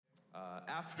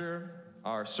After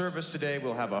our service today,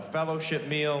 we'll have a fellowship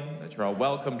meal that you're all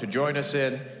welcome to join us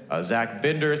in. Zach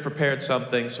Binder has prepared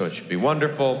something, so it should be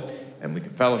wonderful, and we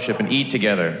can fellowship and eat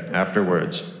together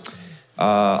afterwards.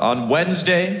 On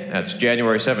Wednesday, that's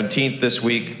January 17th this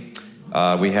week,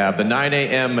 we have the 9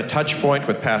 a.m. touch point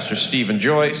with Pastor Stephen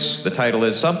Joyce. The title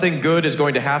is Something Good is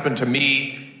Going to Happen to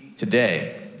Me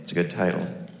Today. It's a good title.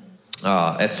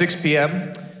 At 6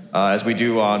 p.m., as we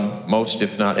do on most,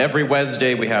 if not every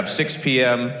Wednesday, we have 6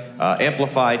 p.m.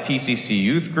 Amplify TCC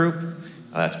Youth Group.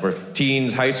 That's for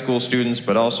teens, high school students,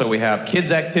 but also we have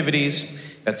kids activities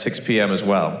at 6 p.m. as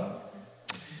well.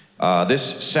 This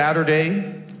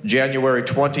Saturday, January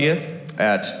 20th,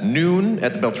 at noon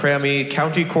at the Beltrami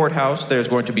County Courthouse, there's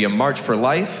going to be a March for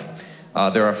Life.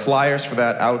 There are flyers for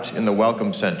that out in the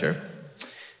Welcome Center,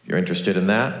 if you're interested in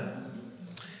that.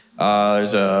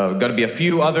 There's going to be a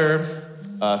few other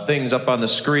things up on the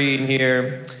screen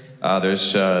here. There's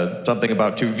something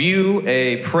about to view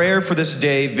a prayer for this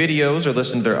day videos or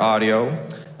listen to their audio.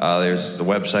 There's the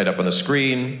website up on the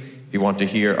screen. If you want to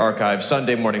hear archived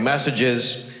Sunday morning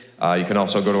messages, you can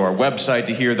also go to our website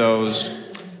to hear those.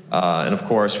 And of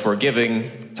course, for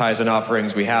giving tithes and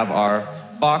offerings, we have our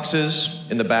boxes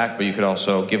in the back, but you can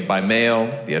also give by mail.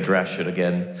 The address should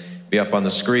again be up on the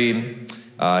screen.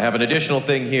 I have an additional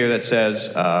thing here that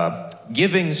says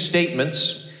giving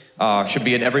statements should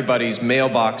be in everybody's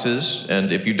mailboxes,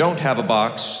 and if you don't have a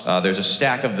box, there's a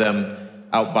stack of them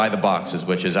out by the boxes,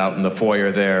 which is out in the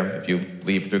foyer there, if you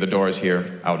leave through the doors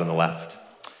here, out on the left.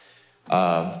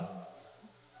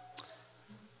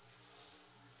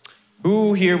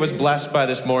 Who here was blessed by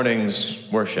this morning's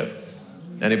worship?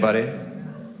 Anybody?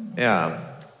 Yeah.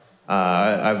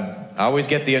 I always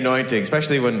get the anointing,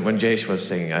 especially when Jace was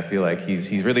singing. I feel like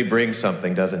he really brings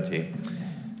something, doesn't he?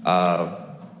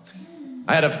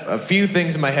 I had a few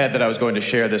things in my head that I was going to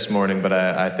share this morning, but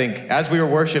I think as we were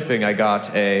worshiping, I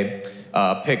got a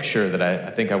picture that I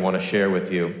think I want to share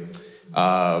with you.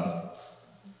 Our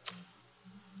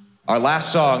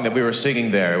last song that we were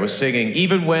singing there, it was singing,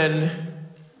 even when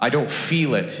I don't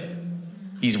feel it,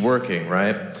 he's working,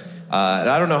 right? And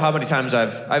I don't know how many times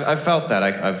I've felt that.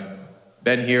 I've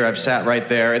been here, I've sat right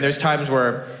there, and there's times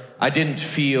where I didn't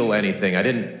feel anything. I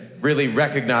didn't really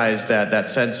recognize that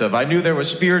sense of, I knew there was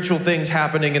spiritual things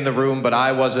happening in the room, but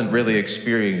I wasn't really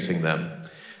experiencing them.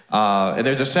 And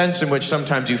there's a sense in which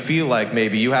sometimes you feel like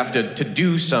maybe you have to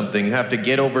do something, you have to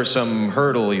get over some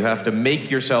hurdle, you have to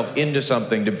make yourself into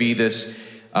something to be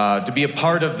this, to be a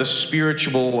part of the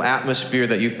spiritual atmosphere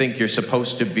that you think you're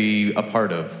supposed to be a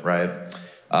part of, right?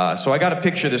 So I got a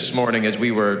picture this morning as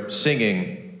we were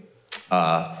singing.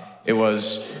 It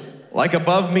was like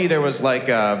above me, there was like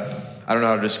I don't know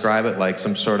how to describe it, like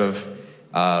some sort of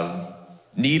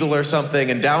needle or something,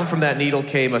 and down from that needle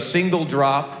came a single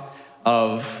drop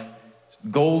of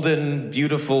golden,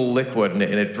 beautiful liquid, and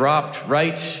it dropped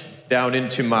right down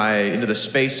into the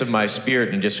space of my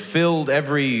spirit and just filled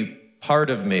every part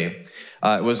of me.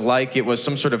 It was like it was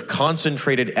some sort of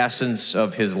concentrated essence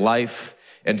of his life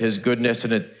and his goodness,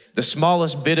 and the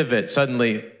smallest bit of it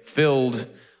suddenly filled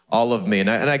all of me. And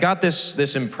I got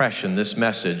this impression, this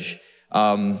message.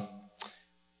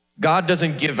 God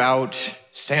doesn't give out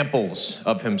samples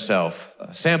of himself.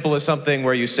 A sample is something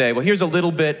where you say, well, here's a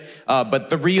little bit, but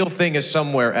the real thing is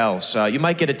somewhere else. You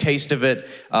might get a taste of it,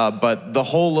 but the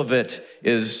whole of it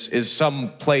is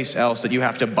someplace else that you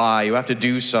have to buy. You have to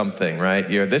do something, right?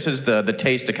 This is the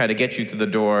taste to kind of get you through the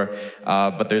door,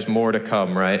 but there's more to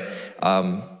come, right?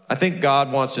 I think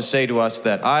God wants to say to us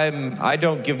that I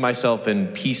don't give myself in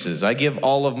pieces. I give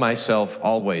all of myself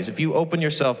always. If you open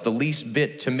yourself the least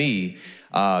bit to me,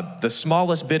 the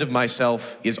smallest bit of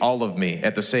myself is all of me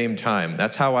at the same time.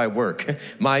 That's how I work.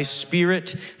 My spirit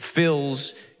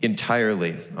fills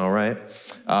entirely, all right?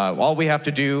 All we have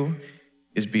to do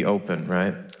is be open,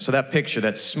 right? So that picture,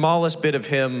 that smallest bit of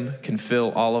him can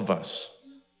fill all of us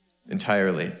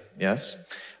entirely, yes?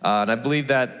 And I believe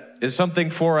that is something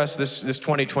for us this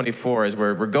 2024 as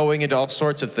we're going into all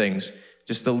sorts of things.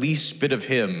 Just the least bit of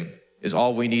him is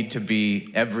all we need to be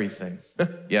everything,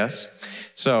 yes?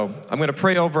 So I'm going to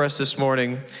pray over us this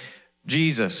morning.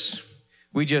 Jesus,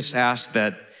 we just ask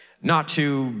that not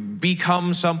to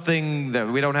become something that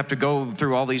we don't have to go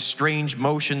through all these strange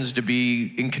motions to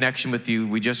be in connection with you.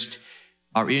 We just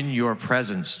are in your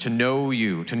presence, to know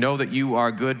you, to know that you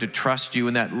are good, to trust you,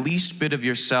 and that least bit of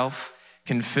yourself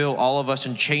can fill all of us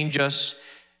and change us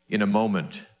in a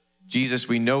moment. Jesus,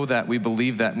 we know that, we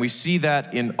believe that, and we see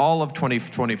that in all of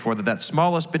 2024, that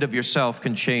smallest bit of yourself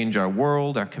can change our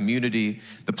world, our community,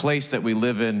 the place that we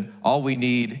live in. All we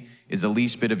need is the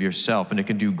least bit of yourself, and it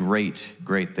can do great,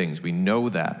 great things. We know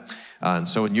that. And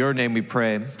so in your name we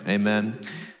pray, amen.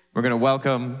 We're going to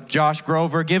welcome Josh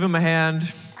Grover. Give him a hand.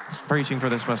 He's preaching for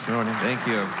this morning. Thank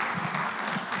you.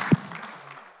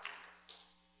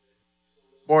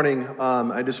 Morning.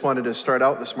 I just wanted to start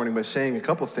out this morning by saying a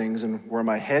couple things and where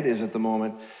my head is at the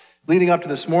moment. Leading up to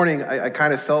this morning, I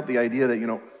kind of felt the idea that,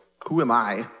 who am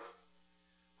I?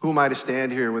 Who am I to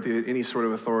stand here with any sort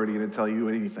of authority and to tell you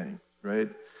anything, right?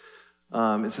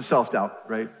 It's a self-doubt,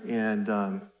 right?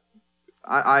 And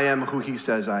I am who he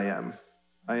says I am.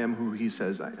 I am who he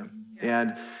says I am.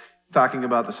 And talking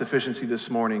about the sufficiency this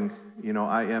morning,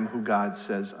 I am who God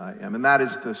says I am. And that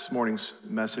is this morning's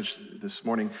message this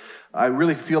morning. I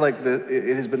really feel like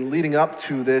it has been leading up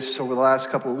to this over the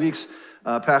last couple of weeks.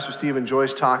 Pastor Steve and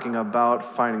Joyce talking about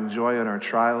finding joy in our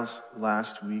trials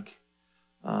last week.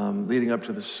 Leading up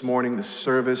to this morning, the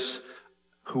service,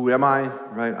 who am I,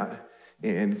 right?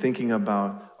 And thinking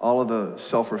about all of the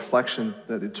self-reflection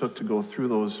that it took to go through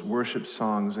those worship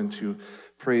songs and to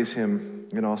praise him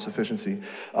in all sufficiency.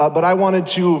 But I wanted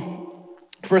to,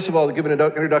 first of all, give an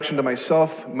introduction to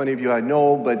myself. Many of you I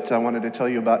know, but I wanted to tell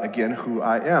you about, again, who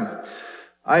I am.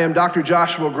 I am Dr.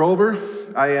 Joshua Grover.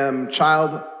 I am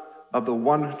child of the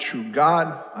one true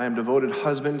God. I am devoted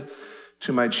husband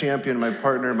to my champion, my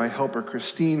partner, my helper,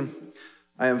 Christine.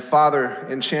 I am father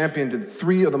and champion to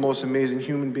three of the most amazing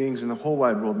human beings in the whole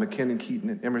wide world, McKinnon, Keaton,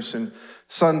 and Emerson.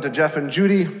 Son to Jeff and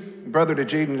Judy, brother to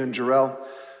Jaden and Jarrell,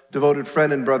 devoted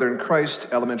friend and brother in Christ,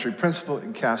 elementary principal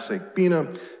in Cass Lake Bena,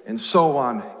 and so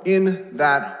on in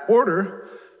that order,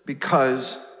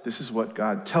 because this is what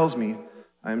God tells me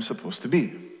I am supposed to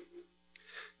be.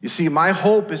 You see, my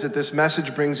hope is that this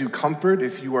message brings you comfort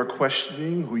if you are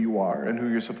questioning who you are and who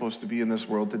you're supposed to be in this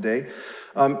world today.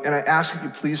 And I ask that you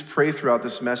please pray throughout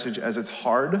this message, as it's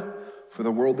hard for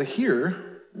the world to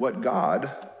hear what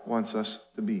God wants us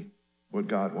to be, what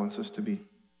God wants us to be.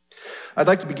 I'd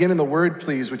like to begin in the Word,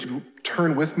 please. Would you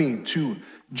turn with me to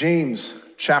James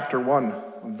chapter 1,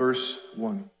 verse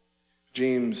 1.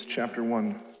 James chapter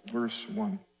 1, verse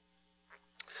 1.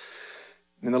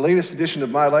 In the latest edition of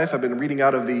my life, I've been reading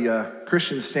out of the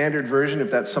Christian Standard Version.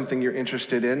 If that's something you're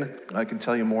interested in, I can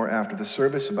tell you more after the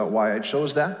service about why I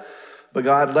chose that. But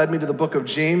God led me to the book of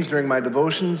James during my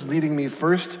devotions, leading me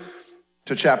first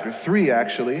to chapter 3,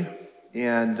 actually.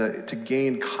 And to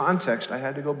gain context, I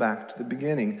had to go back to the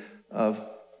beginning of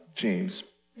James.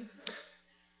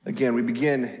 Again, we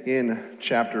begin in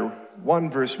chapter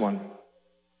 1, verse 1.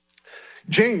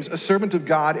 James, a servant of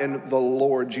God and the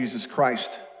Lord Jesus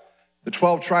Christ, the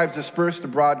 12 tribes dispersed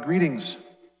abroad, greetings.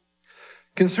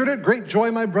 Consider it great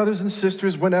joy, my brothers and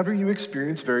sisters, whenever you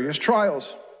experience various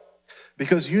trials,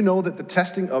 because you know that the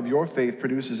testing of your faith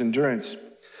produces endurance.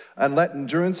 And let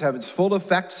endurance have its full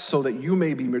effect, so that you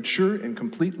may be mature and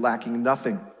complete, lacking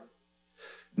nothing.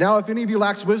 Now, if any of you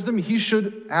lacks wisdom, he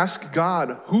should ask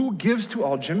God, who gives to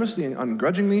all generously and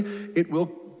ungrudgingly, it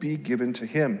will be given to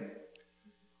him.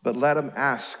 But let him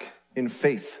ask in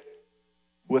faith,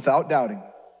 without doubting.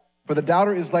 For the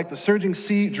doubter is like the surging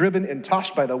sea, driven and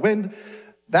tossed by the wind.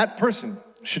 That person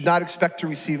should not expect to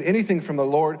receive anything from the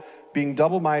Lord, being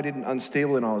double-minded and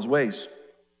unstable in all his ways.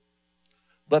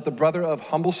 Let the brother of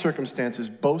humble circumstances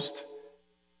boast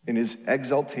in his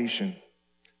exaltation,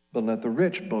 but let the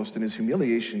rich boast in his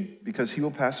humiliation, because he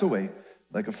will pass away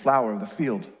like a flower of the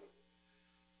field.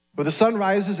 For the sun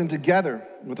rises, and together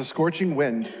with a scorching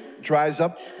wind dries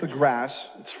up the grass,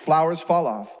 its flowers fall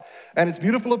off, and its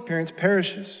beautiful appearance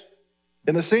perishes.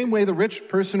 In the same way, the rich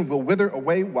person will wither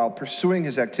away while pursuing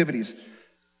his activities.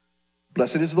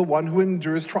 Blessed is the one who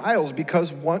endures trials,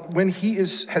 because when he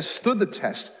has stood the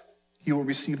test, he will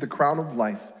receive the crown of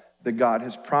life that God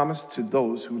has promised to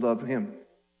those who love him.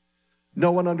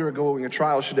 No one undergoing a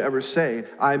trial should ever say,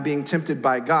 I am being tempted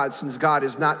by God, since God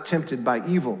is not tempted by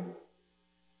evil,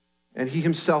 and he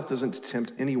himself doesn't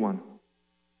tempt anyone.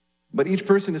 But each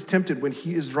person is tempted when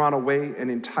he is drawn away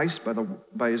and enticed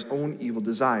by his own evil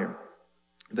desire.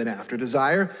 Then after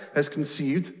desire has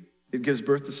conceived, it gives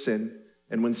birth to sin,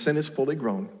 and when sin is fully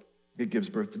grown, it gives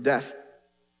birth to death.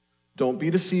 Don't be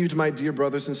deceived, my dear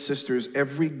brothers and sisters.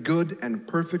 Every good and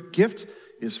perfect gift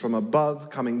is from above,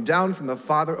 coming down from the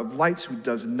Father of lights, who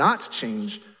does not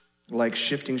change like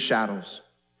shifting shadows.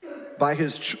 By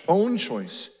his own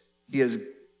choice,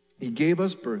 he gave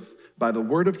us birth by the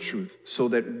word of truth, so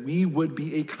that we would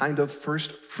be a kind of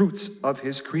first fruits of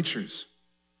his creatures.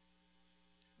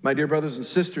 My dear brothers and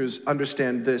sisters,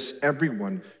 understand this.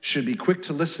 Everyone should be quick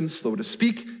to listen, slow to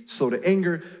speak, slow to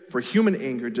anger, for human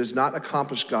anger does not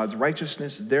accomplish God's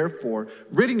righteousness. Therefore,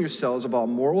 ridding yourselves of all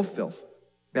moral filth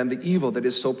and the evil that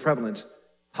is so prevalent,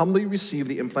 humbly receive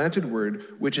the implanted word,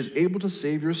 which is able to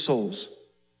save your souls.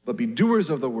 But be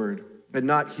doers of the word, and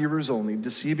not hearers only,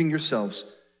 deceiving yourselves.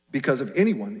 Because if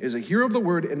anyone is a hearer of the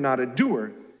word and not a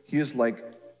doer, he is like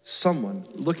someone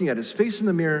looking at his face in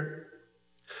the mirror,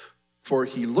 for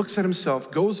he looks at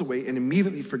himself, goes away, and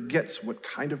immediately forgets what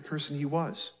kind of person he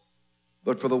was.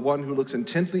 But for the one who looks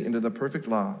intently into the perfect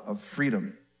law of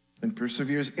freedom and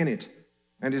perseveres in it,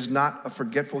 and is not a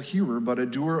forgetful hearer, but a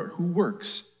doer who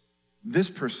works, this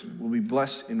person will be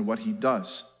blessed in what he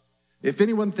does. If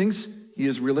anyone thinks he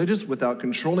is religious without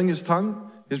controlling his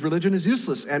tongue, his religion is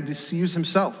useless and deceives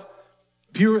himself.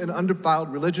 Pure and undefiled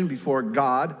religion before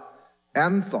God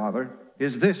and Father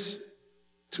is this: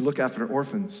 to look after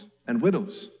orphans and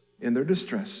widows in their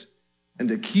distress, and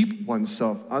to keep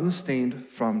oneself unstained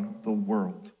from the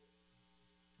world.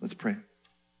 Let's pray.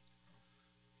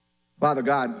 Father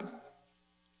God,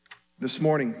 this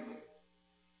morning,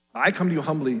 I come to you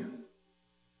humbly,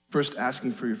 first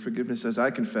asking for your forgiveness as I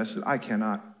confess that I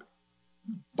cannot,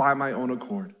 by my own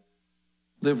accord,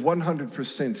 live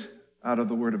 100% out of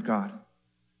the Word of God.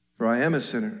 For I am a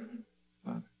sinner,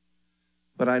 Father.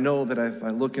 But I know that if I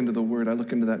look into the Word, I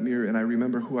look into that mirror, and I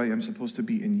remember who I am supposed to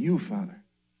be in you, Father,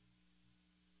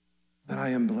 that I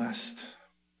am blessed.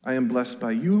 I am blessed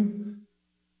by you,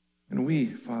 and we,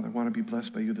 Father, want to be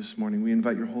blessed by you this morning. We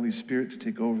invite your Holy Spirit to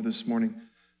take over this morning.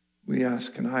 We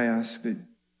ask, and I ask, that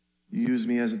you use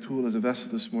me as a tool, as a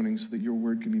vessel this morning, so that your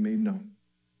word can be made known.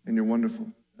 In your wonderful,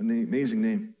 amazing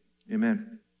name,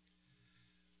 amen.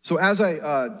 So as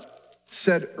I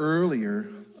said earlier,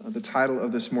 the title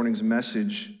of this morning's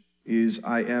message is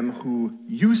I Am Who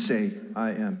You Say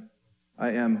I Am.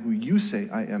 I am who you say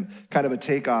I am. Kind of a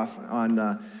takeoff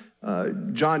on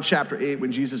John chapter 8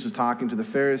 when Jesus is talking to the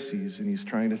Pharisees and he's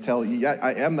trying to tell you, yeah,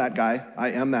 I am that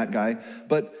guy,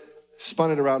 but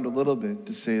spun it around a little bit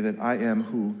to say that I am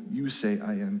who you say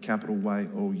I am, capital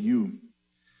Y-O-U.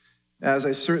 As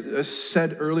I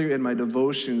said earlier in my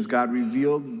devotions, God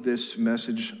revealed this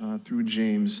message through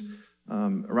James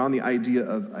around the idea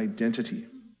of identity.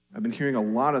 I've been hearing a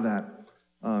lot of that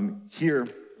here,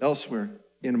 elsewhere,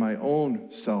 in my own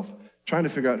self, trying to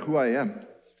figure out who I am.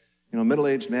 You know,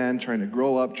 middle-aged man trying to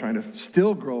grow up, trying to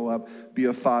still grow up, be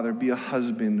a father, be a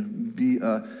husband, be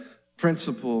a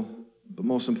principal, but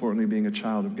most importantly, being a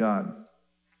child of God.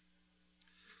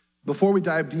 Before we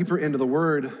dive deeper into the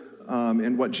word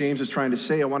and what James is trying to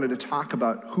say, I wanted to talk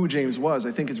about who James was.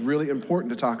 I think it's really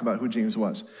important to talk about who James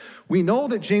was. We know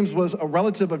that James was a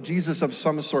relative of Jesus of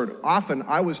some sort. Often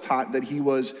I was taught that he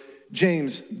was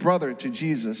James' brother to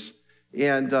Jesus,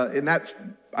 and that,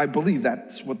 I believe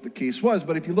that's what the case was.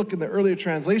 But if you look in the earlier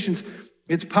translations,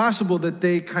 it's possible that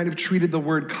they kind of treated the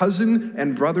word cousin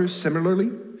and brother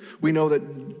similarly. We know that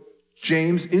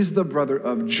James is the brother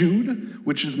of Jude,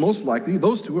 which is most likely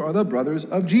those two are the brothers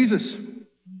of Jesus.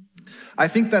 I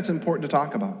think that's important to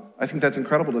talk about. I think that's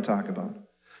incredible to talk about.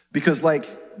 Because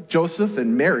like Joseph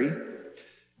and Mary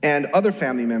and other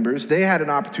family members, they had an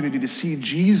opportunity to see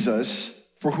Jesus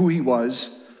for who he was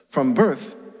from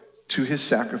birth to his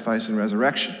sacrifice and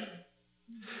resurrection.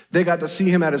 They got to see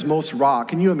him at his most raw.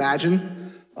 Can you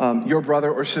imagine your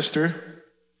brother or sister,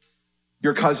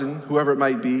 your cousin, whoever it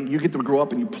might be, you get to grow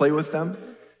up and you play with them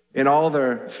in all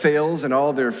their fails and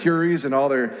all their furies and all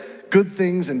their good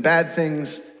things and bad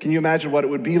things. Can you imagine what it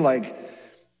would be like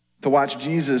to watch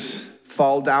Jesus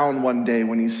fall down one day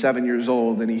when he's 7 years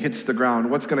old and he hits the ground?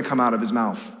 What's going to come out of his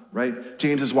mouth, right?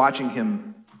 James is watching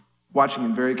him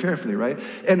very carefully, right?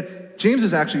 And James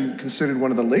is actually considered one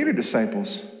of the later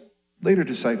disciples.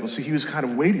 So he was kind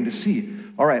of waiting to see,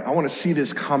 all right, I want to see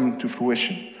this come to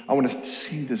fruition. I want to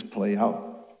see this play out.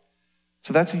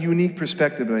 So that's a unique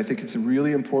perspective, and I think it's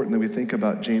really important that we think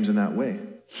about James in that way.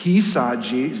 He saw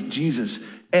Jesus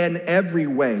in every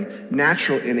way,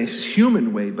 natural in his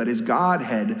human way, but his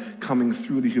Godhead coming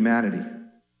through the humanity,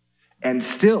 and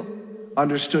still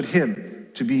understood him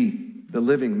to be the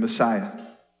living Messiah,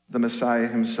 the Messiah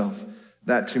himself.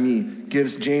 That, to me,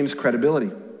 gives James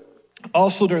credibility.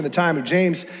 Also, during the time of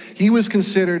James, he was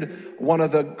considered one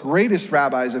of the greatest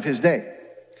rabbis of his day.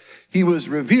 He was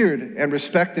revered and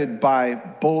respected by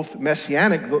both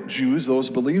Messianic Jews, those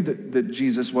who believed that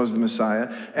Jesus was the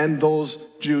Messiah, and those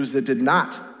Jews that did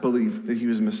not believe that he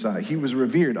was the Messiah. He was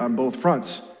revered on both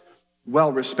fronts,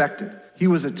 well respected. He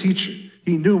was a teacher.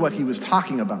 He knew what he was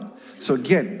talking about. So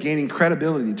again, gaining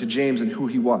credibility to James and who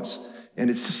he was. And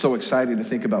it's just so exciting to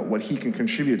think about what he can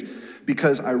contribute,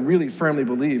 because I really firmly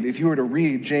believe if you were to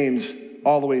read James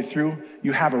all the way through,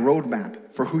 you have a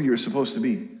roadmap for who you're supposed to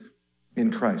be in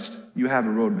Christ. You have a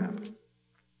roadmap.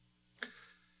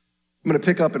 I'm going to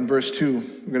pick up in verse 2.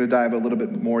 We're going to dive a little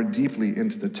bit more deeply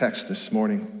into the text this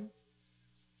morning.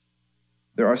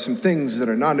 There are some things that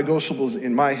are non-negotiables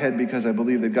in my head because I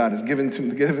believe that God has given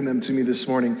them to me this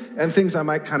morning, and things I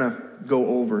might kind of go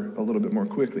over a little bit more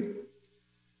quickly.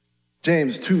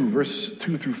 James 2, verse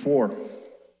 2 through 4.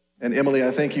 And Emily,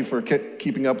 I thank you for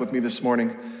keeping up with me this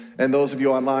morning. And those of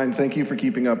you online, thank you for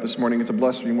keeping up this morning. It's a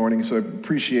blustery morning, so I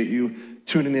appreciate you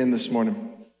tuning in this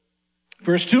morning.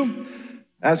 Verse 2,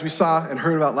 as we saw and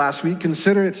heard about last week,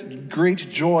 consider it great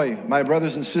joy, my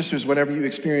brothers and sisters, whenever you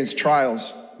experience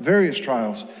trials, various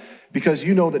trials, because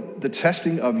you know that the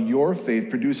testing of your faith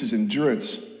produces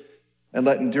endurance, and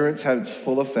let endurance have its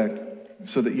full effect,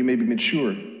 so that you may be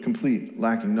mature, complete,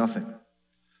 lacking nothing.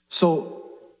 So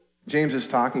James is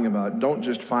talking about, don't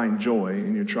just find joy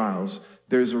in your trials.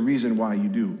 There's a reason why you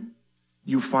do.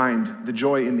 You find the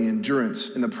joy in the endurance,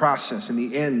 in the process, in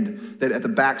the end, that at the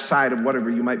backside of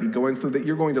whatever you might be going through, that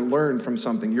you're going to learn from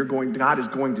something. God is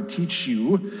going to teach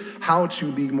you how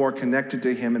to be more connected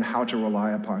to him and how to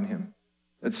rely upon him.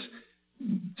 It's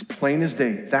plain as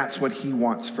day. That's what he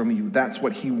wants from you. That's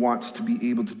what he wants to be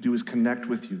able to do, is connect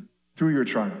with you through your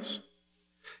trials.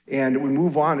 And we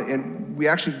move on, and we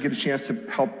actually get a chance to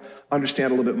help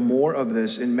understand a little bit more of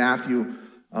this in Matthew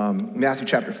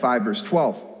chapter 5, verse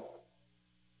 12.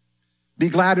 Be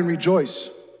glad and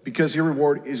rejoice, because your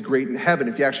reward is great in heaven.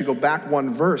 If you actually go back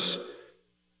one verse,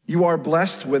 you are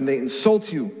blessed when they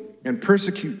insult you and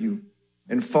persecute you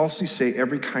and falsely say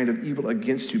every kind of evil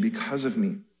against you because of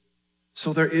me.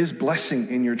 So there is blessing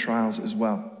in your trials as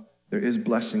well. There is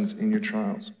blessings in your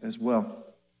trials as well.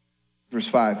 Verse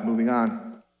 5, moving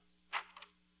on.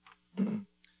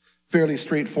 Fairly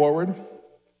straightforward,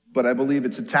 but I believe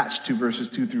it's attached to verses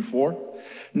 2 through 4.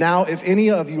 Now, if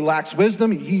any of you lacks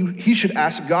wisdom, he should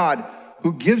ask God,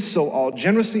 who gives so all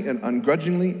generously and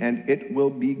ungrudgingly, and it will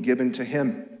be given to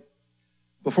him.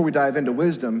 Before we dive into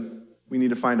wisdom, we need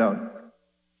to find out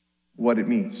what it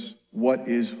means. What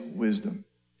is wisdom?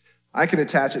 I can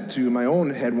attach it to, my own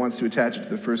head wants to attach it to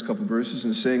the first couple verses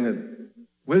and saying that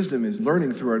wisdom is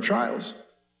learning through our trials.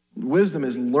 Wisdom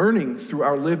is learning through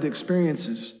our lived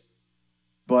experiences.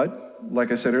 But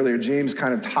like I said earlier, James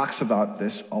kind of talks about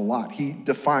this a lot. He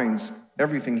defines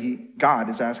everything God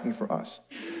is asking for us.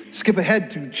 Skip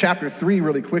ahead to chapter 3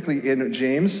 really quickly in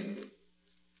James,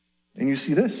 and you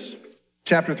see this.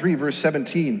 Chapter 3, verse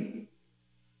 17.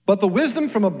 But the wisdom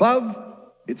from above,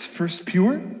 it's first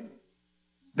pure,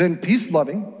 then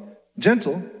peace-loving,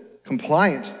 gentle,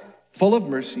 compliant, full of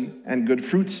mercy and good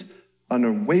fruits,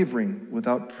 unwavering,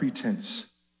 without pretense.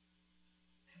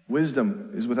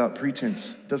 Wisdom is without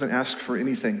pretense, doesn't ask for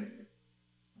anything.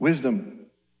 Wisdom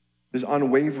is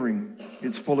unwavering.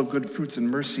 It's full of good fruits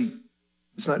and mercy.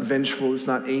 It's not vengeful. It's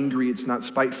not angry. It's not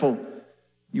spiteful.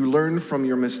 You learn from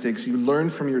your mistakes. You learn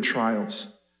from your trials.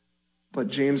 But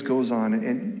James goes on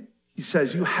and he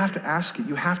says you have to ask it.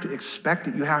 You have to expect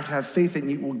it. You have to have faith that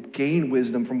you will gain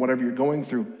wisdom from whatever you're going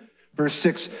through. Verse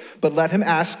 6, but let him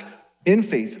ask in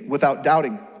faith without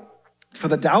doubting. For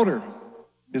the doubter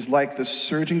is like the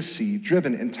surging sea,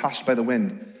 driven and tossed by the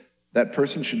wind. That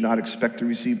person should not expect to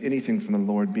receive anything from the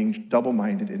Lord, being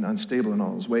double-minded and unstable in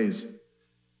all his ways.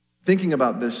 Thinking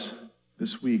about this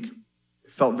week,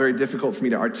 it felt very difficult for me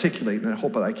to articulate, and I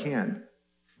hope that I can.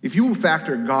 If you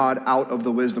factor God out of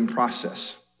the wisdom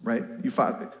process, right?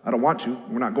 I don't want to,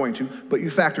 we're not going to, but you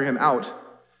factor him out,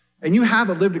 and you have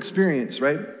a lived experience,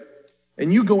 right?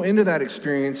 And you go into that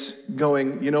experience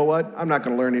going, you know what? I'm not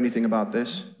going to learn anything about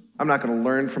this. I'm not going to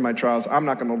learn from my trials. I'm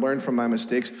not going to learn from my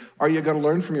mistakes. Are you going to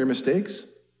learn from your mistakes?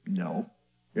 No,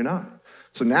 you're not.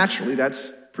 So naturally,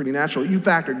 that's pretty natural. You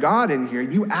factor God in here.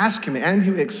 You ask him, and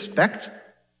you expect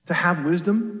to have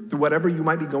wisdom through whatever you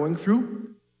might be going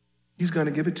through. He's going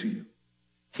to give it to you.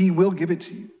 He will give it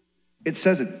to you. It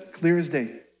says it clear as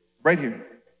day, right here.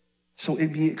 So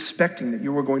it'd be expecting that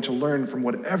you are going to learn from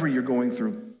whatever you're going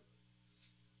through.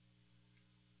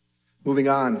 Moving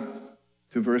on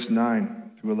to verse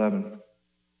 9 through 11.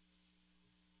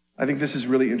 I think this is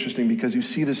really interesting because you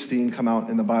see this theme come out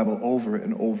in the Bible over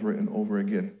and over and over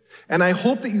again. And I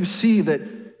hope that you see that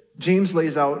James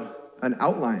lays out an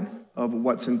outline of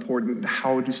what's important and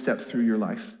how to step through your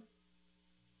life.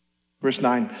 Verse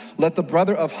 9, let the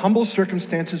brother of humble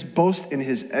circumstances boast in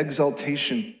his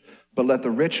exaltation, but let the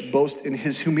rich boast in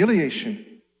his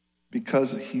humiliation,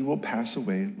 because he will pass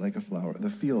away like a flower of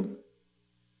the field.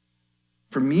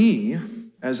 For me,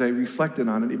 as I reflected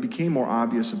on it, it became more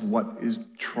obvious of what is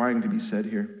trying to be said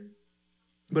here.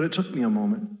 But it took me a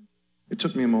moment.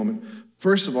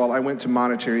 First of all, I went to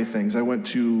monetary things. I went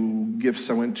to gifts.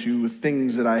 I went to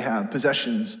things that I have,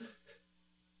 possessions.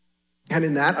 And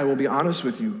in that, I will be honest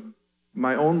with you,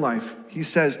 my own life, he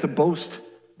says to boast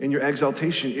in your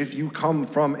exaltation if you come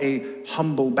from a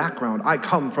humble background. I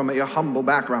come from a humble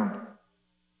background,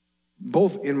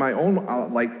 both in my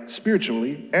own,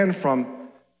 spiritually, and from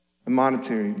the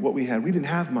monetary, what we had. We didn't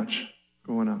have much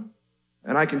growing up.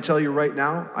 And I can tell you right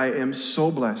now, I am so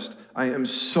blessed. I am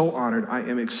so honored. I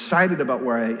am excited about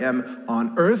where I am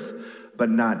on earth, but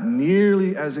not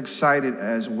nearly as excited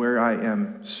as where I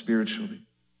am spiritually.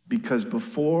 Because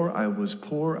before I was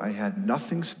poor, I had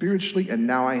nothing spiritually, and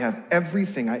now I have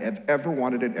everything I have ever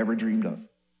wanted and ever dreamed of.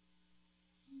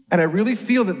 And I really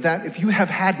feel that if you have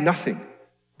had nothing,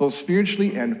 both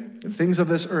spiritually and things of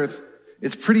this earth,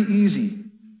 it's pretty easy.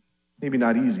 Maybe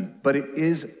not easy, but it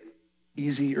is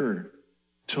easier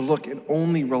to look and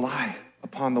only rely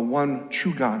upon the one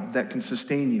true God that can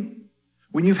sustain you.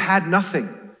 When you've had nothing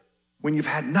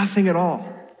at all,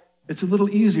 it's a little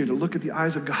easier to look at the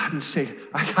eyes of God and say,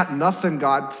 I got nothing,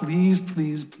 God. Please,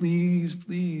 please, please,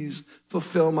 please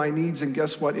fulfill my needs. And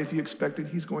guess what? If you expect it,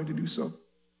 he's going to do so,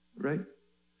 right?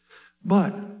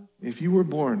 But if you were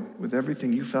born with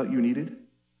everything you felt you needed,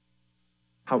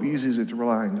 how easy is it to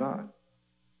rely on God?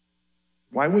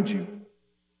 Why would you?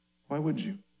 Why would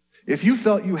you? If you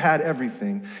felt you had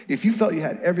everything,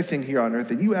 here on earth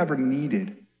that you ever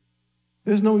needed,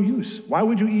 there's no use. Why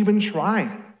would you even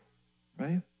try,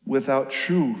 right? Without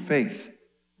true faith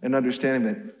and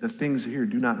understanding that the things here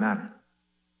do not matter.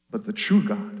 But the true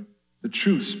God, the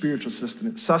true spiritual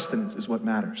sustenance is what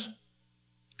matters.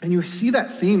 And you see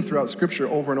that theme throughout Scripture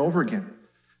over and over again,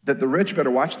 that the rich better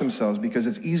watch themselves because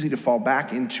it's easy to fall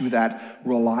back into that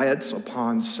reliance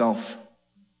upon self.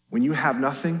 When you have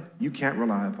nothing, you can't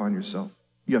rely upon yourself.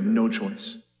 You have no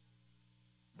choice.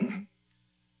 We're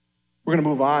going to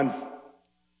move on. We're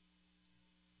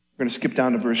going to skip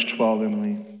down to verse 12,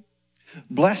 Emily.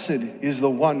 Blessed is the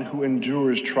one who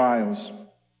endures trials.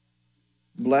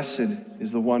 Blessed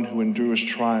is the one who endures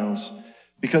trials.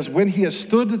 Because when he has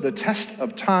stood the test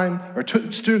of time,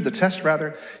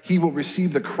 he will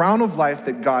receive the crown of life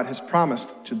that God has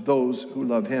promised to those who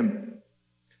love him.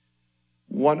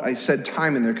 I said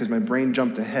time in there because my brain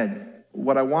jumped ahead.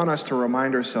 What I want us to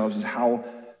remind ourselves is how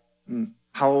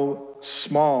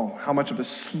small, how much of a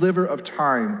sliver of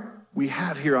time we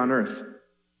have here on earth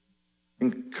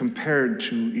compared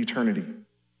to eternity.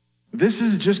 This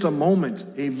is just a moment,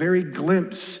 a very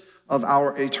glimpse of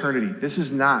our eternity. This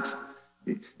is not,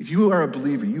 if you are a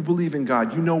believer, you believe in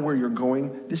God, you know where you're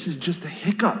going, this is just a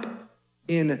hiccup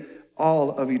in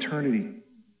all of eternity.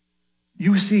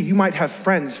 You might have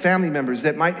friends, family members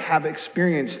that might have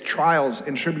experienced trials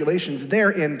and tribulations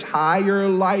their entire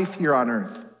life here on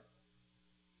earth.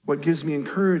 What gives me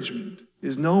encouragement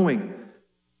is knowing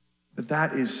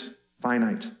that is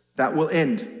finite. That will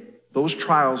end. Those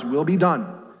trials will be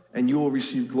done, and you will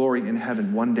receive glory in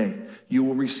heaven one day. You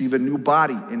will receive a new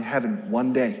body in heaven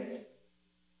one day.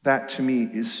 That, to me,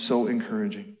 is so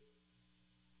encouraging.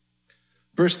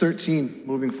 Verse 13,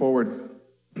 moving forward.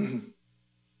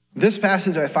 This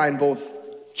passage I find both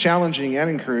challenging and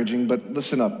encouraging, but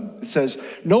listen up. It says,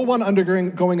 no one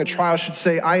undergoing a trial should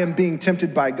say, I am being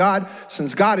tempted by God,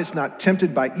 since God is not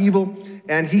tempted by evil,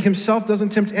 and he himself doesn't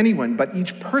tempt anyone, but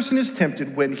each person is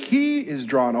tempted when he is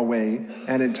drawn away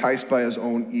and enticed by his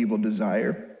own evil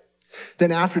desire.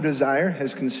 Then after desire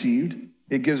has conceived,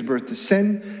 it gives birth to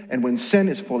sin, and when sin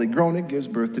is fully grown, it gives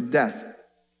birth to death.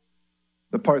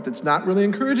 The part that's not really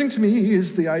encouraging to me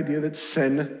is the idea that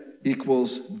sin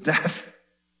equals death.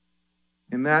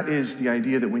 And that is the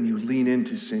idea that when you lean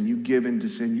into sin, you give into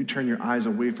sin, you turn your eyes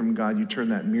away from God, you turn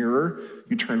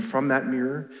from that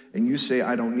mirror, and you say,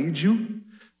 I don't need you.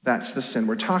 That's the sin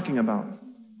we're talking about,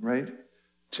 right?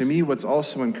 To me, what's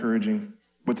encouraging,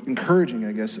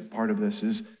 I guess, part of this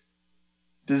is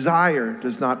desire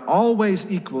does not always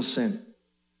equal sin.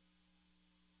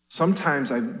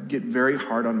 Sometimes I get very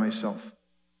hard on myself.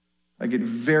 I get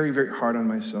very, very hard on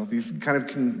myself. You kind of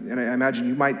can, and I imagine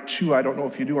you might too, I don't know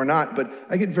if you do or not, but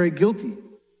I get very guilty.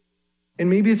 And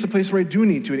maybe it's a place where I do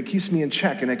need to, and it keeps me in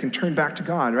check, and I can turn back to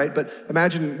God, right? But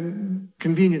imagine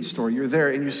convenience store, you're there,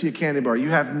 and you see a candy bar.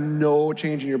 You have no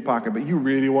change in your pocket, but you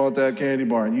really want that candy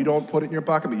bar, and you don't put it in your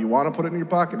pocket, but you want to put it in your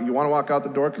pocket, but you want to walk out the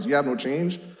door because you have no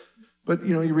change. But,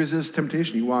 you resist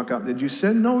temptation. You walk out. Did you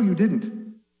sin? No, you didn't.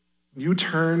 You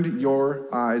turned your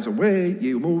eyes away,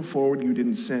 you moved forward, you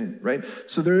didn't sin, right?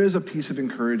 So there is a piece of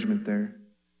encouragement there.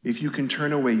 If you can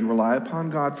turn away, you rely upon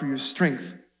God for your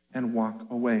strength and walk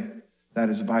away. That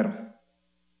is vital.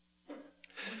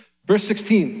 Verse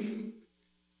 16,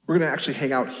 we're going to actually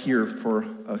hang out here for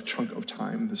a chunk of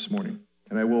time this morning.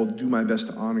 And I will do my best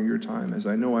to honor your time, as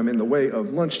I know I'm in the way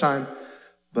of lunchtime,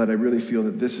 but I really feel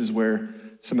that this is where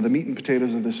some of the meat and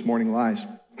potatoes of this morning lies.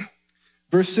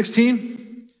 Verse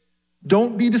 16,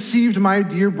 Don't be deceived, my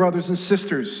dear brothers and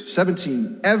sisters.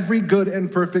 17, every good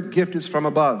and perfect gift is from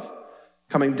above,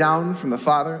 coming down from the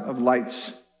Father of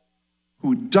lights,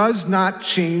 who does not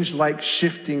change like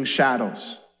shifting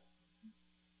shadows.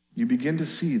 You begin to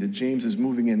see that James is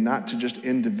moving in not to just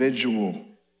individual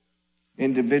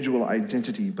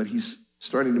identity, but he's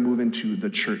starting to move into the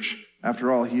church.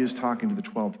 After all, he is talking to the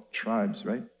 12 tribes,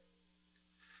 right?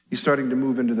 He's starting to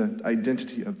move into the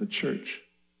identity of the church.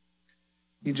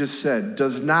 He just said,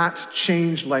 does not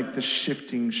change like the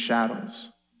shifting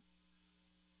shadows.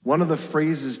 One of the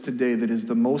phrases today that is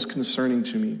the most concerning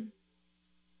to me,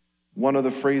 one of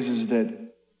the phrases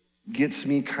that gets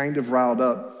me kind of riled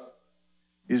up,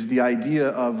 is the idea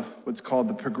of what's called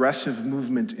the progressive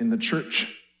movement in the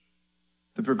church.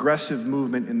 The progressive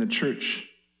movement in the church.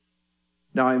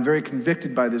 Now, I'm very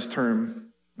convicted by this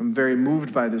term. I'm very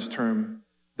moved by this term.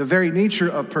 The very nature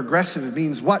of progressive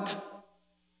means what?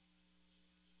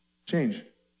 Change.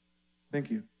 Thank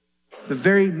you. The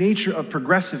very nature of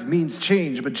progressive means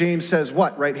change, but James says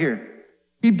what right here?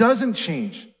 He doesn't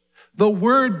change. The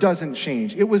word doesn't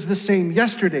change. It was the same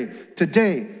yesterday,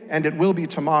 today, and it will be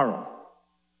tomorrow.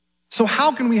 So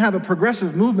how can we have a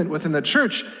progressive movement within the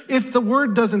church if the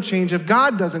word doesn't change, if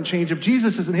God doesn't change, if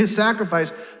Jesus and his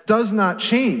sacrifice does not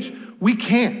change? We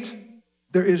can't.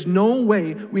 There is no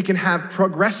way we can have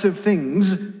progressive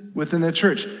things within the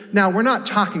church. Now, we're not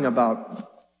talking about,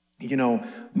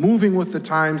 moving with the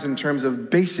times in terms of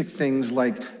basic things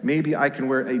like maybe I can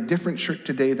wear a different shirt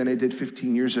today than I did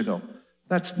 15 years ago.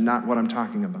 That's not what I'm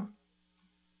talking about.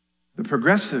 The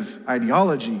progressive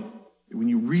ideology, when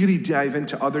you really dive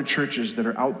into other churches that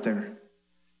are out there,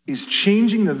 is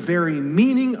changing the very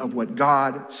meaning of what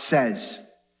God says.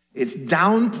 It's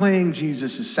downplaying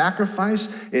Jesus' sacrifice.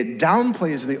 It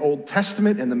downplays the Old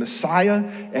Testament and the Messiah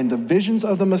and the visions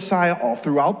of the Messiah all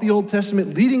throughout the Old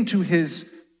Testament, leading to his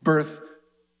birth,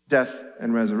 death,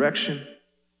 and resurrection.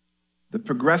 The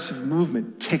progressive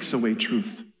movement takes away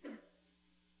truth.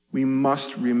 We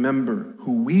must remember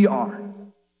who we are,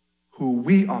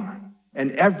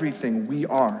 and everything we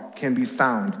are can be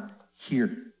found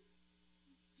here.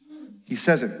 He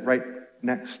says it right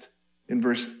next in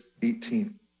verse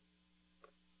 18.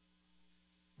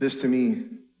 This to me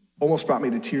almost brought me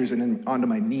to tears and then onto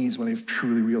my knees when I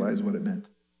truly realized what it meant.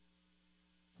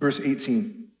 Verse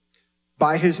 18.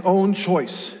 By his own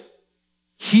choice,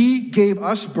 he gave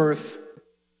us birth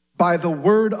by the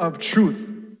word of truth,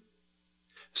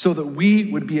 so that we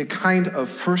would be a kind of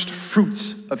first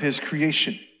fruits of his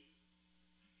creation.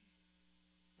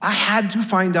 I had to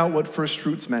find out what first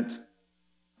fruits meant.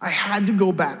 I had to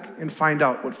go back and find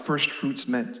out what first fruits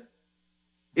meant.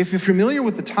 If you're familiar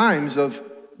with the times of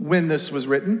when this was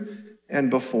written and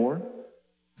before,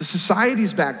 the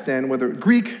societies back then, whether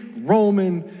Greek,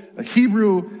 Roman,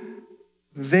 Hebrew,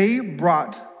 they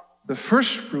brought the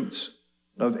first fruits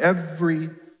of every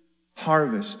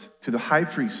harvest to the high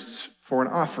priests for an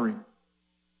offering.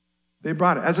 They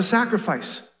brought it as a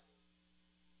sacrifice.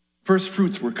 First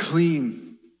fruits were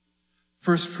clean.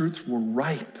 First fruits were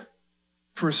ripe.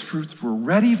 First fruits were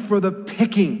ready for the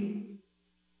picking.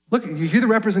 Look, you hear the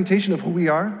representation of who we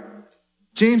are?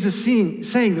 James is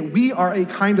saying that we are a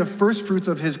kind of first fruits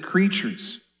of his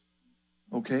creatures.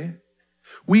 Okay?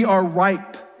 We are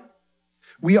ripe.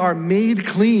 We are made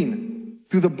clean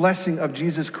through the blessing of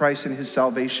Jesus Christ and his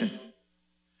salvation.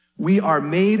 We are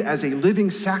made as a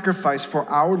living sacrifice for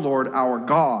our Lord, our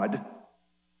God,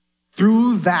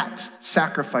 through that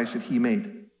sacrifice that he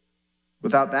made.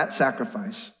 Without that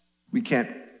sacrifice, we can't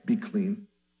be clean.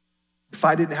 If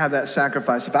I didn't have that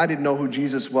sacrifice, if I didn't know who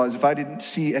Jesus was, if I didn't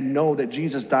see and know that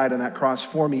Jesus died on that cross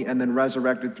for me and then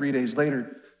resurrected 3 days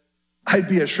later, I'd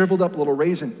be a shriveled up little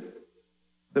raisin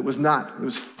that was not. It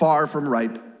was far from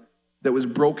ripe, that was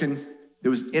broken, it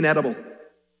was inedible.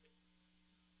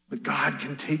 But God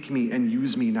can take me and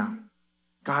use me now.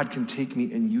 God can take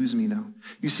me and use me now.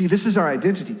 You see, this is our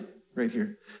identity right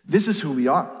here. This is who we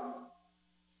are.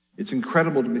 It's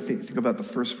incredible to think about the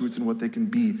first fruits and what they can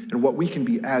be and what we can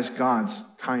be as God's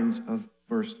kinds of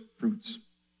first fruits.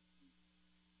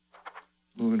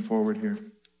 Moving forward here.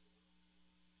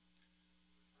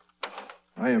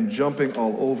 I am jumping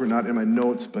all over, not in my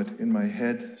notes, but in my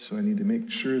head, so I need to make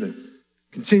sure that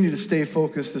continue to stay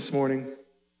focused this morning.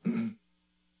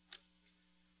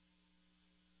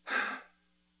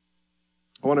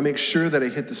 I want to make sure that I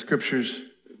hit the scriptures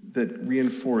that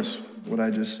reinforce what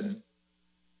I just said.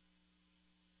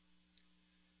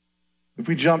 If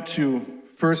we jump to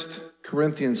 1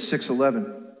 Corinthians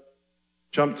 6:11,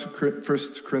 jump to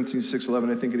 1 Corinthians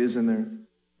 6:11, I think it is in there,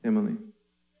 Emily.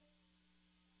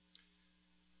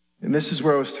 And this is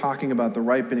where I was talking about the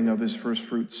ripening of his first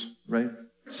fruits, right?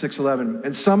 6:11.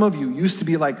 And some of you used to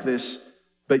be like this,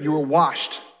 but you were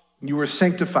washed, you were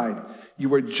sanctified, you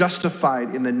were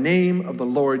justified in the name of the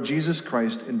Lord Jesus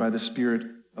Christ and by the Spirit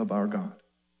of our God.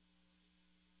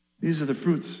 These are the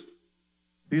fruits.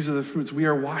 These are the fruits. We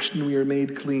are washed and we are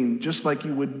made clean, just like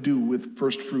you would do with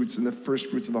first fruits and the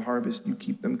first fruits of the harvest. You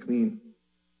keep them clean.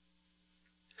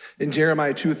 In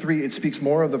Jeremiah 2:3, it speaks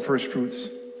more of the first fruits.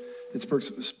 It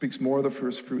speaks more of the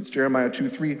first fruits. Jeremiah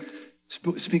 2:3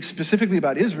 speaks specifically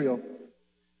about Israel.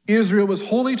 Israel was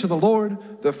holy to the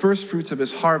Lord, the first fruits of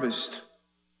his harvest.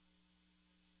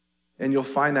 And you'll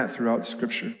find that throughout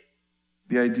Scripture,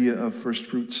 the idea of first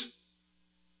fruits.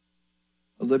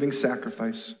 A living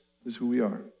sacrifice is who we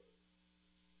are.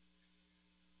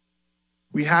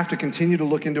 We have to continue to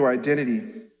look into our identity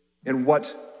and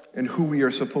what and who we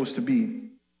are supposed to be.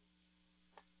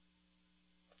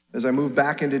 As I move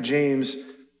back into James,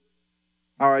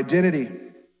 our identity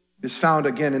is found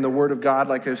again in the Word of God,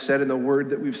 like I've said, in the Word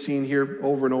that we've seen here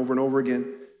over and over and over again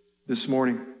this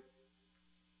morning.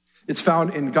 It's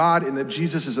found in God, in that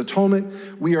Jesus'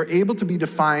 atonement. We are able to be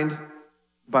defined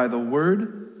by the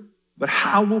Word, but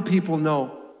how will people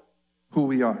know who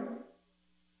we are?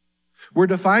 We're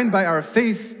defined by our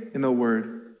faith in the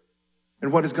Word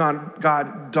and what has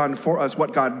God done for us,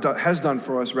 what God has done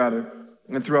for us, rather,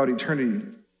 and throughout eternity.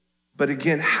 But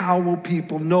again, how will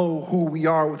people know who we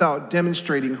are without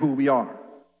demonstrating who we are?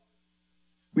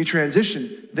 We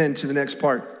transition then to the next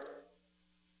part.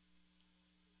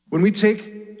 When we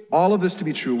take all of this to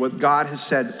be true, what God has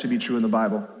said to be true in the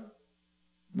Bible,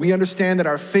 we understand that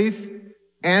our faith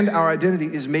and our identity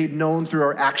is made known through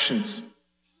our actions.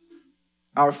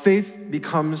 Our faith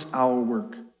becomes our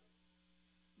work.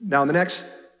 Now, in the next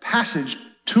passage,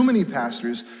 too many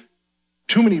pastors,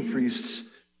 too many priests,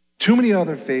 too many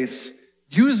other faiths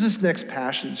use this next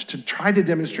passage to try to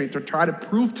demonstrate, to try to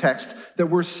prove text that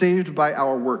we're saved by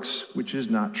our works, which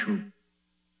is not true.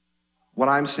 What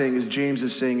I'm saying is James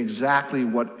is saying exactly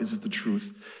what is the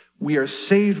truth. We are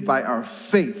saved by our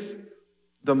faith.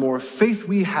 The more faith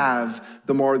we have,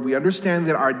 the more we understand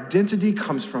that our identity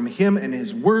comes from him and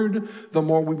his word, the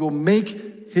more we will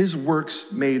make his works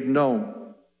made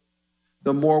known.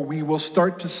 The more we will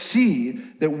start to see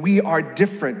that we are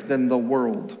different than the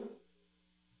world.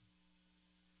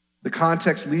 The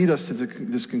context leads us to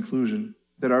this conclusion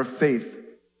that our faith,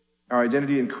 our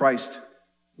identity in Christ,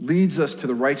 leads us to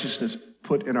the righteousness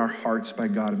put in our hearts by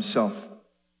God himself.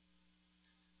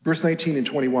 Verse 19 and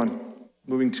 21,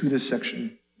 moving to this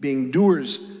section, being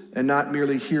doers and not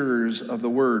merely hearers of the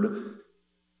word.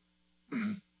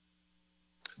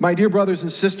 My dear brothers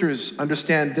and sisters,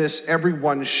 understand this: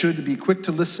 everyone should be quick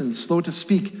to listen, slow to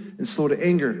speak, and slow to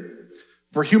anger.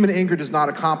 For human anger does not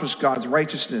accomplish God's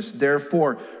righteousness.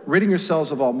 Therefore, ridding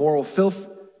yourselves of all moral filth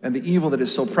and the evil that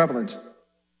is so prevalent,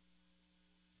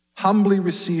 humbly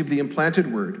receive the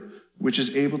implanted word, which is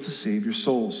able to save your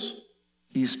souls.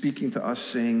 He's speaking to us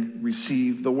saying,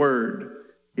 receive the word.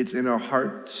 It's in our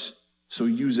hearts, so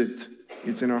use it.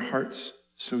 It's in our hearts,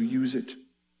 so use it.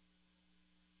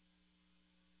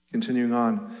 Continuing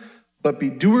on. But be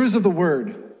doers of the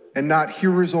word and not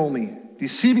hearers only,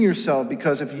 deceiving yourself,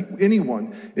 because if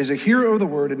anyone is a hearer of the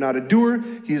word and not a doer,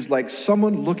 he is like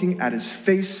someone looking at his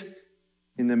face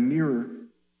in the mirror.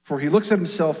 For he looks at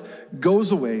himself, goes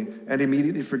away, and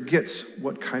immediately forgets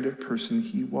what kind of person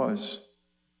he was.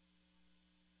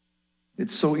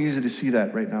 It's so easy to see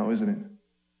that right now, isn't it?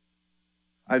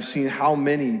 I've seen how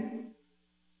many,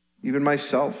 even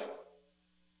myself,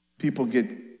 people get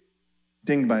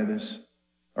dinged by this,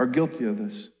 are guilty of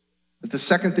this. That the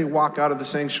second they walk out of the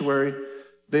sanctuary,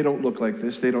 they don't look like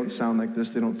this, they don't sound like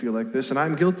this, they don't feel like this, and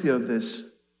I'm guilty of this.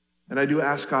 And I do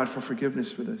ask God for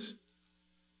forgiveness for this.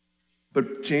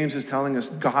 But James is telling us,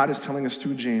 God is telling us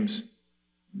through James,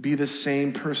 be the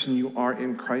same person you are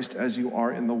in Christ as you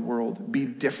are in the world. Be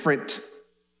different.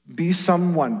 Be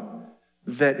someone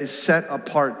that is set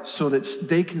apart so that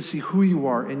they can see who you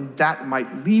are, and that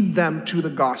might lead them to the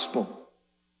gospel.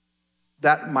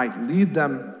 That might lead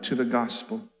them to the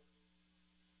gospel.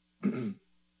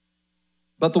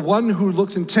 But the one who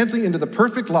looks intently into the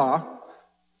perfect law,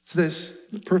 it's this,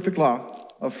 the perfect law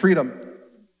of freedom,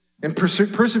 and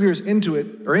perseveres into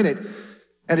it, or in it,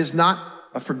 and is not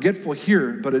a forgetful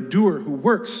hearer, but a doer who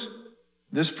works,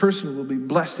 this person will be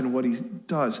blessed in what he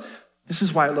does. This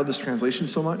is why I love this translation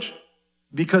so much,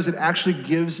 because it actually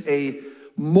gives a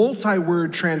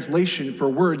multi-word translation for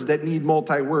words that need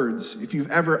multi-words. If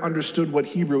you've ever understood what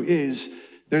Hebrew is,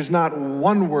 there's not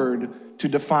one word to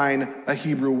define a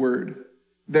Hebrew word.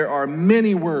 There are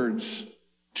many words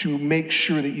to make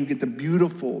sure that you get the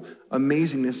beautiful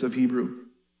amazingness of Hebrew.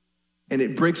 And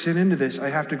it breaks it into this. I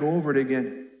have to go over it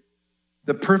again.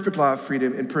 the perfect law of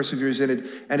freedom, and perseveres in it,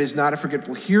 and is not a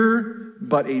forgetful hearer,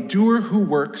 but a doer who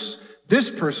works, this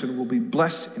person will be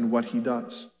blessed in what he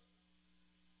does.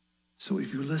 So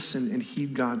if you listen and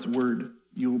heed God's word,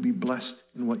 you will be blessed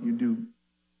in what you do.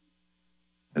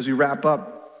 As we wrap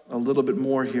up a little bit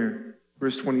more here,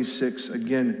 verse 26,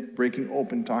 again, breaking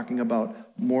open, talking about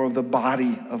more of the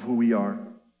body of who we are.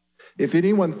 If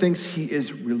anyone thinks he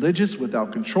is religious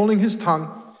without controlling his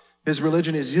tongue, his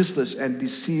religion is useless and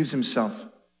deceives himself.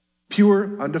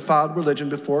 Pure, undefiled religion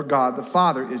before God the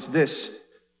Father is this,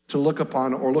 to look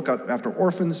upon or look out after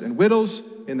orphans and widows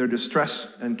in their distress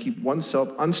and keep oneself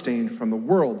unstained from the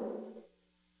world.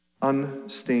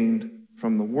 Unstained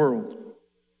from the world.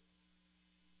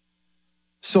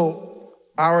 So,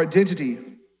 our identity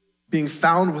being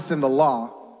found within the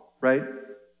law, right?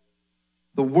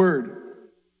 The word,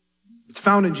 it's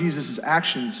found in Jesus'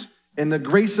 actions and the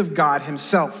grace of God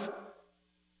himself.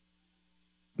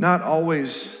 Not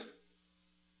always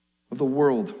of the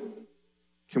world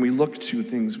can we look to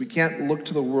things. We can't look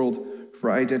to the world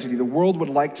for identity. The world would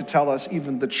like to tell us,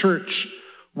 even the church,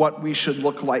 what we should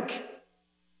look like.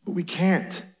 But we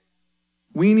can't.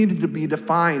 We need to be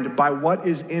defined by what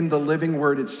is in the living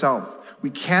word itself. We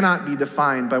cannot be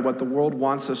defined by what the world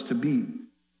wants us to be.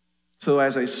 So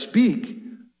as I speak,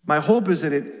 my hope is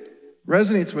that it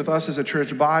resonates with us as a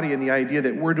church body and the idea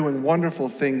that we're doing wonderful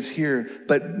things here,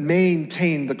 but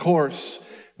maintain the course,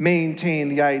 maintain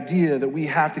the idea that we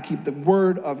have to keep the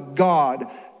word of God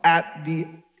at the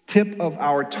tip of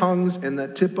our tongues and the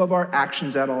tip of our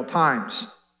actions at all times.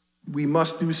 We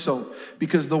must do so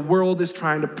because the world is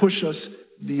trying to push us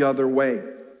the other way.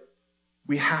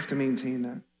 We have to maintain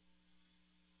that.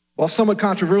 While somewhat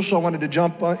controversial, I wanted to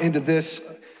jump into this.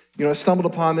 I stumbled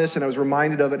upon this and I was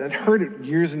reminded of it. I'd heard it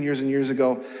years and years and years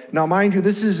ago. Now, mind you,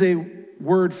 this is a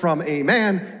word from a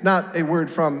man, not a word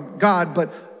from God,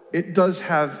 but it does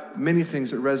have many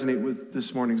things that resonate with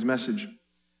this morning's message.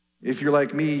 If you're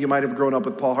like me, you might have grown up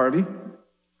with Paul Harvey.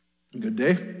 Good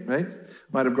day, right?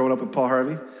 Might have grown up with Paul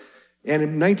Harvey. And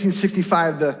in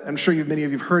 1965, I'm sure many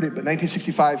of you have heard it, but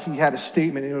 1965, he had a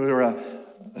statement, or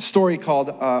a story called,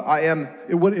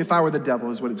 If I Were the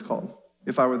Devil is what it's called,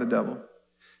 If I Were the Devil.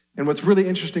 And what's really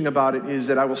interesting about it is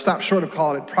that I will stop short of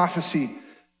calling it prophecy,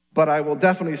 but I will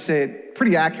definitely say it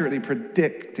pretty accurately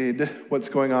predicted what's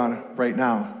going on right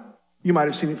now. You might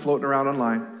have seen it floating around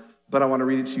online, but I want to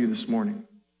read it to you this morning.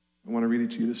 And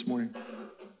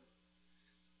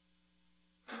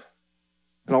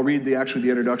I'll read the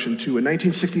introduction too. In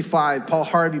 1965, Paul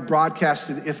Harvey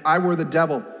broadcasted, If I Were the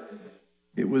Devil.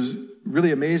 It was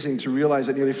really amazing to realize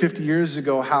that nearly 50 years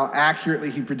ago, how accurately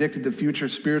he predicted the future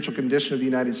spiritual condition of the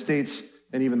United States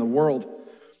and even the world.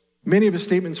 Many of his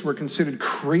statements were considered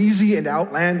crazy and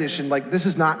outlandish and like this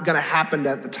is not going to happen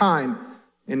at the time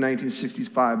in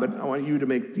 1965. But I want you to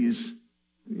make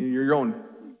your own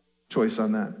choice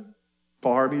on that.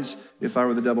 Paul Harvey's If I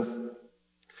Were the Devil.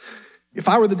 If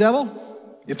I were the devil,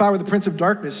 if I were the prince of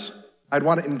darkness, I'd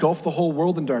want to engulf the whole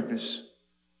world in darkness.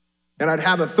 And I'd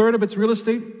have 1/3 of its real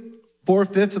estate,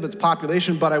 4/5 of its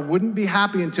population, but I wouldn't be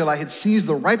happy until I had seized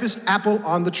the ripest apple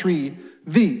on the tree,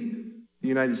 the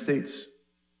United States.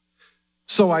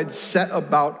 So I'd set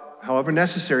about, however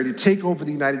necessary, to take over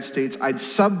the United States. I'd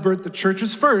subvert the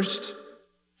churches first.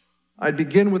 I'd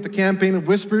begin with the campaign of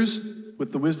whispers,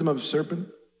 with the wisdom of a serpent.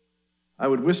 I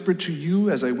would whisper to you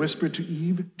as I whispered to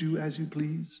Eve, do as you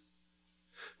please.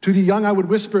 To the young I would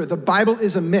whisper, the Bible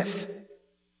is a myth.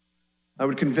 I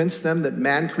would convince them that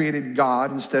man created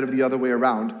God instead of the other way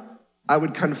around. I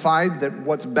would confide that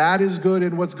what's bad is good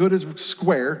and what's good is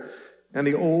square. And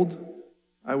the old,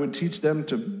 I would teach them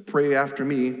to pray after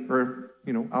me, or,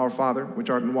 Our Father,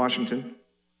 which art in Washington.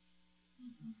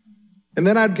 And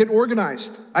then I'd get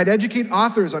organized. I'd educate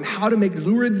authors on how to make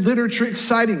lurid literature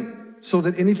exciting so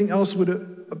that anything else would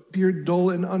appear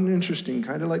dull and uninteresting,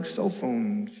 kind of like cell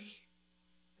phones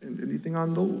and anything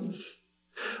on those.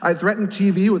 I'd threaten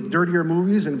TV with dirtier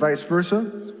movies and vice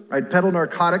versa. I'd peddle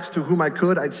narcotics to whom I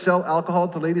could. I'd sell alcohol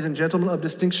to ladies and gentlemen of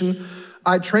distinction.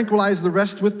 I'd tranquilize the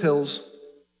rest with pills.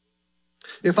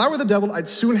 If I were the devil, I'd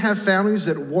soon have families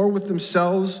at war with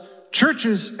themselves,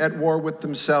 churches at war with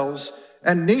themselves,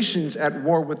 and nations at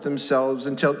war with themselves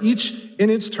until each in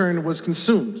its turn was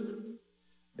consumed.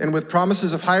 And with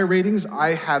promises of higher ratings,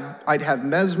 I'd have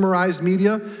mesmerized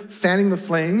media fanning the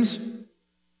flames.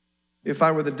 If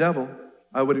I were the devil,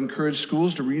 I would encourage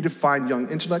schools to redefine young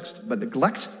intellects, but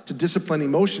neglect to discipline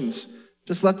emotions.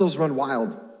 Just let those run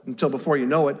wild until before you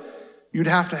know it, you'd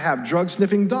have to have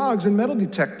drug-sniffing dogs and metal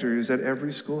detectors at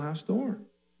every schoolhouse door.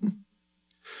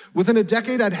 Within a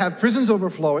decade, I'd have prisons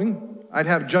overflowing. I'd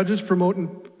have judges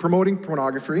promoting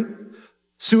pornography,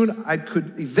 Soon I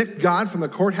could evict God from the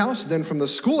courthouse, then from the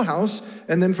schoolhouse,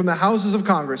 and then from the houses of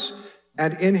Congress.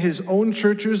 And in his own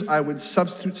churches, I would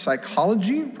substitute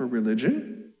psychology for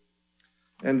religion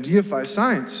and deify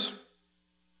science.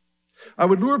 I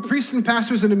would lure priests and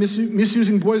pastors into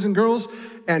misusing boys and girls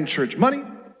and church money.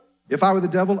 If I were the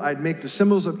devil, I'd make the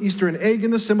symbols of Easter an egg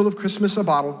and the symbol of Christmas a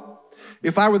bottle.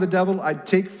 If I were the devil, I'd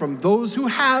take from those who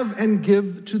have and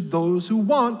give to those who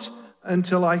want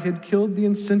until I had killed the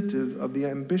incentive of the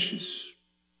ambitious.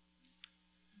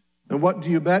 And what do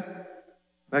you bet?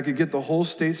 I could get the whole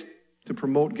state to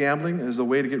promote gambling as the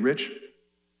way to get rich.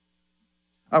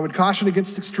 I would caution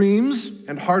against extremes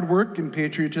and hard work in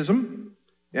patriotism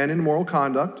and in moral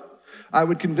conduct. I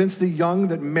would convince the young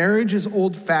that marriage is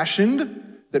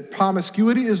old-fashioned, that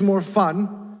promiscuity is more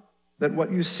fun, that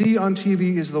what you see on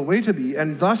TV is the way to be,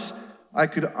 and thus I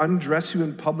could undress you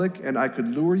in public and I could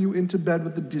lure you into bed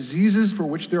with the diseases for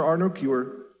which there are no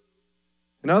cure.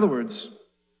 In other words,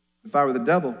 if I were the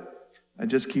devil, I'd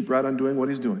just keep right on doing what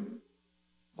he's doing.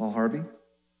 Paul Harvey,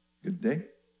 good day.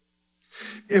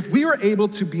 If we are able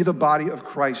to be the body of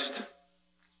Christ,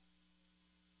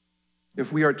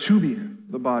 if we are to be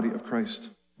the body of Christ,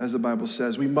 as the Bible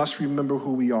says, we must remember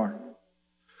who we are.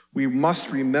 We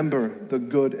must remember the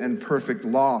good and perfect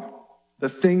law, the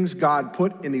things God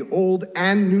put in the Old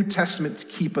and New Testament to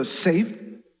keep us safe,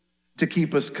 to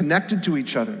keep us connected to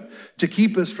each other, to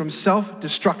keep us from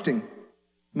self-destructing,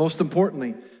 most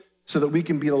importantly, so that we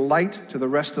can be the light to the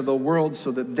rest of the world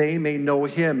so that they may know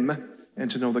him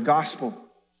and to know the gospel.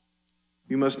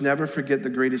 We must never forget the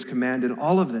greatest command in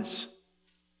all of this,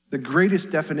 the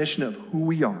greatest definition of who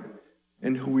we are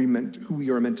and who we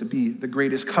are meant to be, the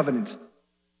greatest covenant.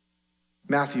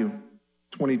 Matthew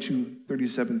 22,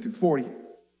 37 through 40.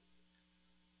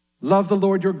 Love the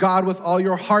Lord your God with all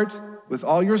your heart, with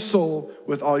all your soul,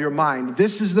 with all your mind.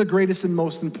 This is the greatest and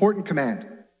most important command.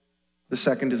 The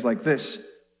second is like this: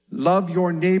 love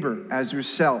your neighbor as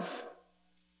yourself.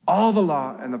 All the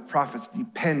law and the prophets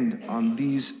depend on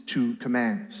these two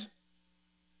commands.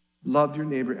 Love your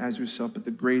neighbor as yourself, but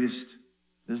the greatest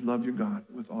is love your God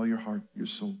with all your heart, your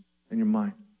soul, and your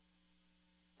mind.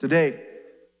 Today,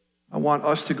 I want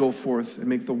us to go forth and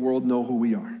make the world know who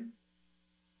we are.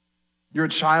 You're a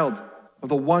child of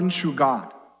the one true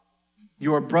God.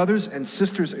 You are brothers and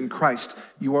sisters in Christ.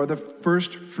 You are the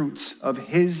first fruits of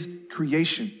his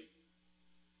creation.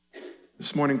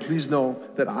 This morning, please know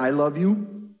that I love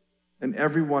you, and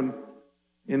everyone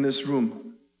in this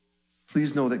room,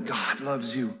 please know that God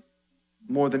loves you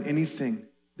more than anything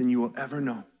than you will ever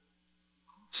know.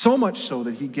 So much so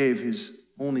that he gave his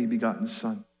only begotten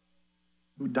Son,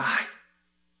 who died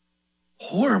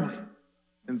horribly,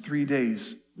 and 3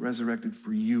 days resurrected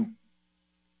for you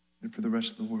and for the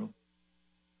rest of the world.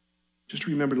 Just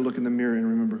remember to look in the mirror and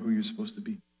remember who you're supposed to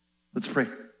be. Let's pray.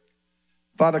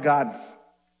 Father God,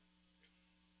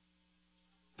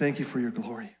 thank you for your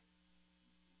glory.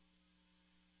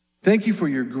 Thank you for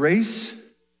your grace.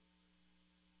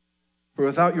 For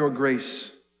without your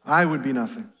grace, I would be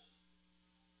nothing.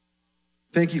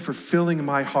 Thank you for filling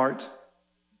my heart,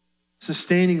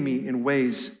 sustaining me in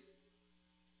ways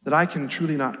that I can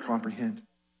truly not comprehend.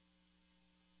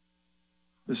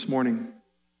 This morning,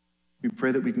 we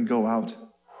pray that we can go out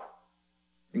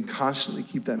and constantly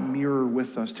keep that mirror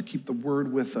with us, to keep the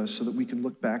word with us so that we can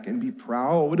look back and be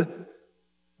proud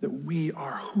that we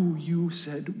are who you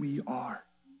said we are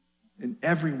in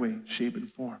every way, shape, and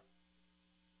form.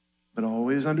 But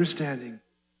always understanding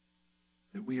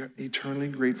that we are eternally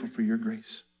grateful for your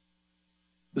grace.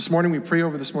 This morning, we pray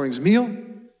over this morning's meal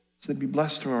so that it be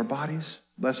blessed to our bodies,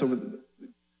 bless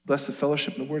the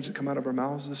fellowship and the words that come out of our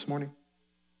mouths this morning,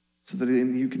 so that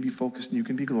you can be focused and you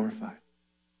can be glorified.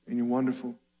 In your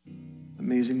wonderful,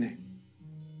 amazing name.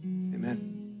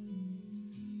 Amen.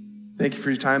 Thank you for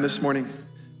your time this morning.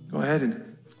 Go ahead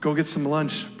and go get some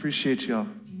lunch. Appreciate y'all.